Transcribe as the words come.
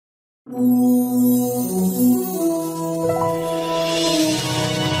Good morning,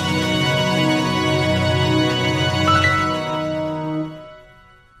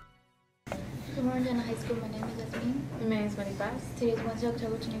 Dana High School. My name is Yasmin. My name is Manifest. Today is Wednesday,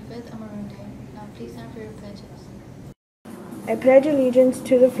 October 25th, a Maroon Day. Now please stand for your pledges. I pledge allegiance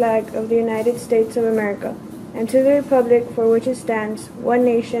to the flag of the United States of America and to the republic for which it stands, one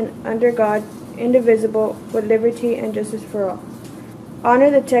nation, under God, indivisible, with liberty and justice for all.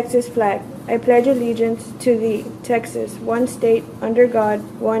 Honor the Texas flag. I pledge allegiance to the Texas, one state, under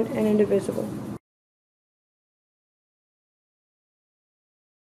God, one and indivisible.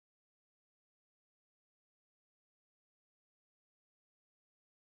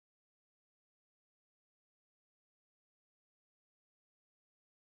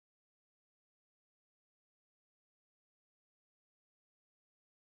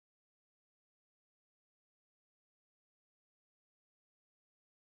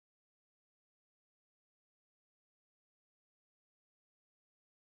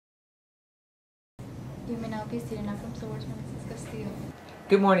 You may now be seated. Now from Swordsman, Mrs. Castillo.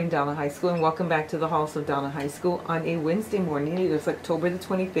 Good morning, Donna High School, and welcome back to the halls of Donna High School on a Wednesday morning. It is October the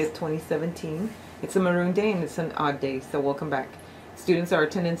 25th, 2017. It's a Maroon Day and it's an odd day, so welcome back. Students, our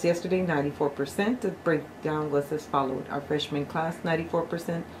attendance yesterday, 94%. The breakdown was as followed. Our freshman class,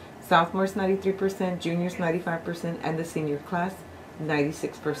 94%, sophomores, 93%, juniors, 95%, and the senior class,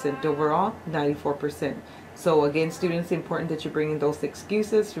 96%. Overall, 94%. So again, students, important that you bring in those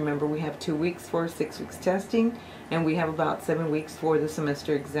excuses. Remember, we have 2 weeks for 6 weeks testing, and we have about 7 weeks for the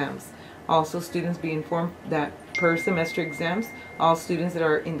semester exams. Also, students, be informed that per semester exams, all students that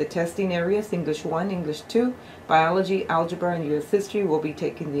are in the testing areas, English 1, English 2, Biology, Algebra, and U.S. History will be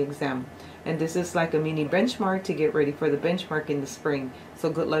taking the exam. And this is like a mini benchmark to get ready for the benchmark in the spring. So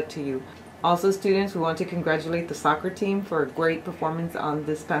good luck to you. Also, students, we want to congratulate the soccer team for a great performance on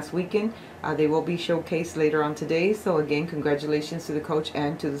this past weekend. They will be showcased later on today. So again, congratulations to the coach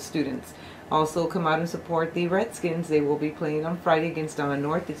and to the students. Also, come out and support the Redskins. They will be playing on Friday against Donna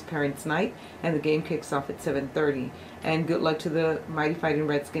North. It's Parents' Night, and the game kicks off at 7:30. And good luck to the Mighty Fighting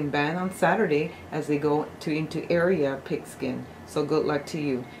Redskin band on Saturday as they go into area pigskin. So good luck to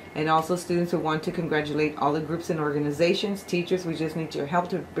you. And also, students, we want to congratulate all the groups and organizations. Teachers, we just need your help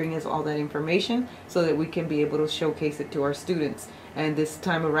to bring us all that information so that we can be able to showcase it to our students. And this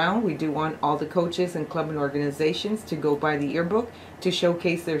time around, we do want all the coaches and club and organizations to go by the yearbook to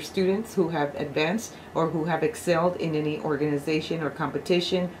showcase their students who have advanced or who have excelled in any organization or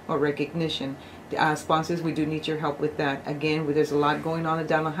competition or recognition. Sponsors, we do need your help with that. Again, there's a lot going on at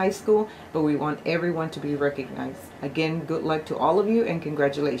Donna High School, but we want everyone to be recognized. Again, good luck to all of you and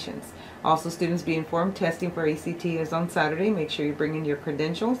congratulations. Also, students, be informed, testing for ACT is on Saturday. Make sure you bring in your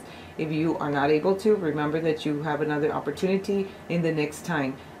credentials. If you are not able to, remember that you have another opportunity in the next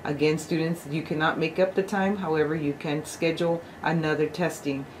time. Again, students, you cannot make up the time. However, you can schedule another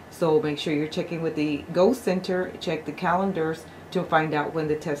testing. So make sure you're checking with the Go Center, check the calendars to find out when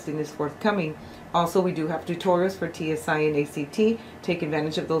the testing is forthcoming. Also, we do have tutorials for TSI and ACT. Take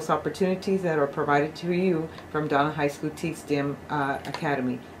advantage of those opportunities that are provided to you from Donna High School T-STEM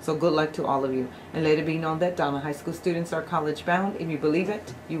Academy. So good luck to all of you. And let it be known that Donna High School students are college bound. If you believe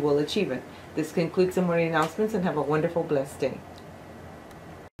it, you will achieve it. This concludes the morning announcements, and have a wonderful, blessed day.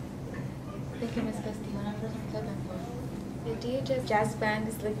 Thank you, Ms. Castillo. Now from Club Info. The DHS Jazz Band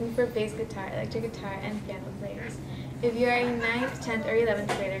is looking for bass guitar, electric guitar, and piano players. If you are a 9th, 10th, or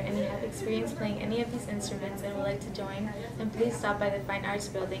 11th grader and you have experience playing any of these instruments and would like to join, then please stop by the Fine Arts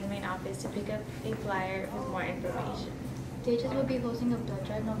Building main office to pick up a flyer with more information. DHS will be hosting a blood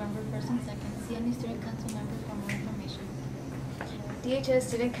drive November 1st and 2nd. See any student council member for more information. DHS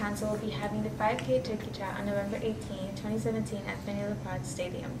Student Council will be having the 5K Turkey Trot on November 18, 2017 at Fannie LaPorte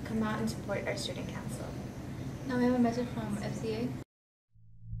Stadium. Come out and support our Student Council. Now we have a message from FCA.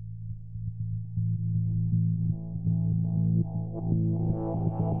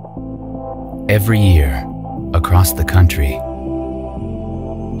 Every year, across the country,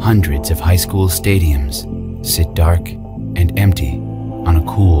 hundreds of high school stadiums sit dark and empty on a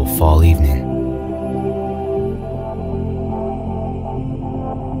cool fall evening.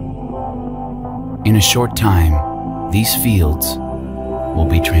 In a short time, these fields will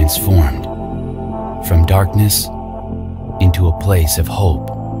be transformed from darkness into a place of hope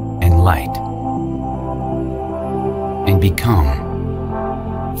and light, and become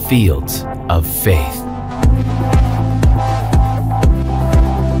fields of faith.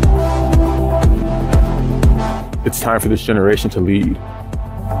 It's time for this generation to lead.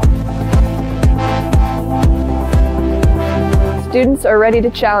 Students are ready to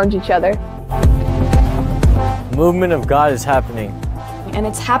challenge each other. The movement of God is happening. and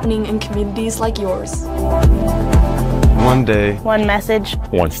it's happening in communities like yours. One day, one message,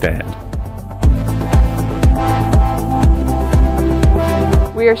 one stand.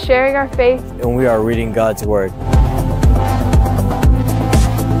 We are sharing our faith, and we are reading God's Word.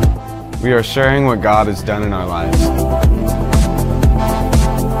 We are sharing what God has done in our lives.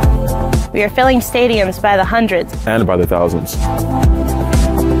 We are filling stadiums by the hundreds and by the thousands.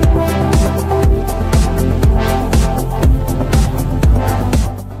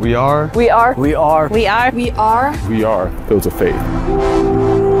 We are Fields of Faith.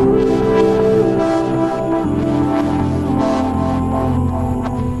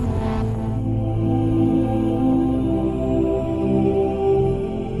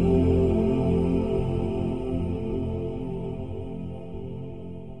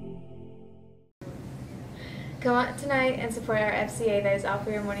 Come out tonight and support our FCA that is all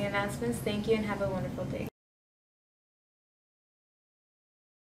for your morning announcements. Thank you and have a wonderful day.